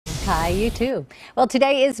Hi, you too. Well,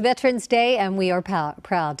 today is Veterans Day, and we are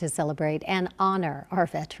proud to celebrate and honor our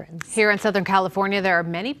veterans. Here in Southern California, there are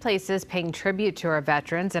many places paying tribute to our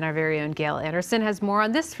veterans, and our very own Gayle Anderson has more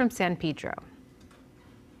on this from San Pedro.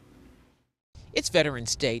 It's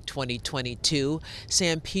Veterans Day 2022.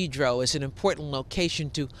 San Pedro is an important location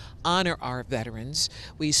to honor our veterans.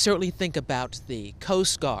 We certainly think about the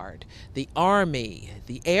Coast Guard, the Army,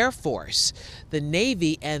 the Air Force, the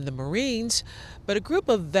Navy, and the Marines. But a group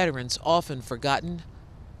of veterans often forgotten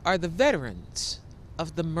are the veterans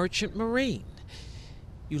of the Merchant Marine.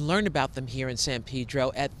 You learn about them here in San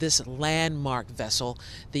Pedro at this landmark vessel,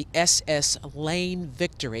 the SS Lane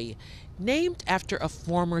Victory, named after a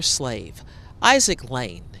former slave, Isaac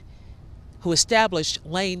Lane, who established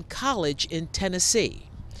Lane College in Tennessee.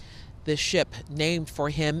 The ship named for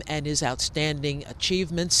him and his outstanding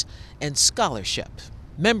achievements and scholarship.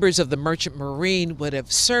 Members of the Merchant Marine would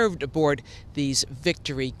have served aboard these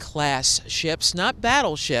Victory-class ships, not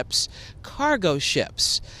battleships, cargo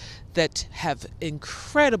ships that have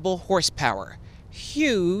incredible horsepower,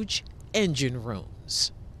 huge engine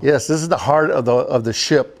rooms. Yes, this is the heart of the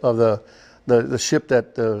ship, of the ship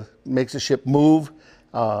that makes the ship move,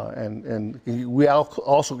 and we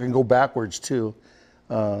also can go backwards too.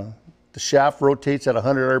 The shaft rotates at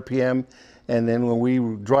 100 RPM, and then when we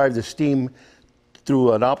drive the steam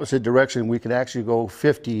through an opposite direction, we can actually go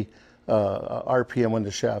 50 RPM on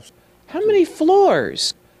the shafts. How many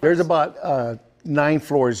floors? There's about 9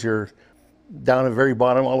 floors here, down at the very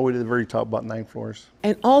bottom, all the way to the very top, about 9 floors.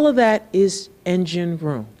 And all of that is engine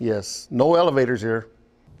room. Yes, no elevators here.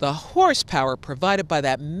 The horsepower provided by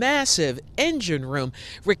that massive engine room,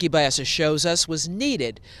 Ricky Baeza shows us, was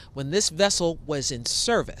needed when this vessel was in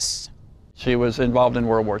service. She was involved in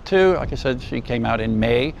World War II. Like I said, she came out in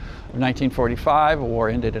May of 1945. The war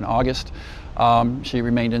ended in August. She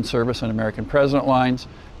remained in service on American President lines,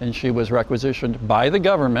 and she was requisitioned by the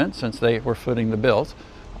government, since they were footing the bills,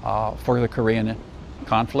 for the Korean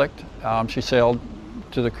conflict. She sailed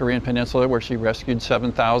to the Korean Peninsula, where she rescued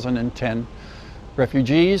 7,010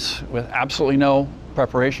 refugees with absolutely no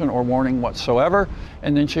preparation or warning whatsoever.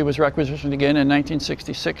 And then she was requisitioned again in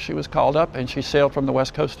 1966. She was called up and she sailed from the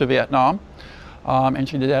west coast of Vietnam. And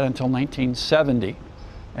she did that until 1970.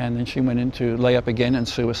 And then she went into layup again in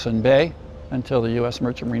Suisun Bay until the U.S.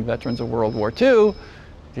 Merchant Marine Veterans of World War II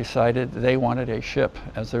decided they wanted a ship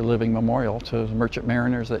as their living memorial to the merchant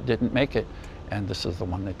mariners that didn't make it. And this is the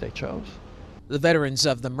one that they chose. The veterans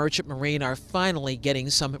of the Merchant Marine are finally getting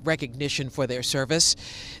some recognition for their service.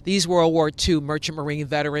 These World War II Merchant Marine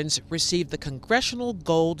veterans received the Congressional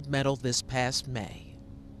Gold Medal this past May.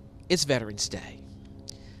 It's Veterans Day.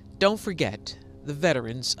 Don't forget the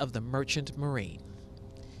veterans of the Merchant Marine.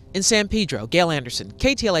 In San Pedro, Gayle Anderson,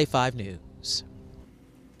 KTLA 5 News.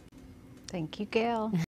 Thank you, Gayle.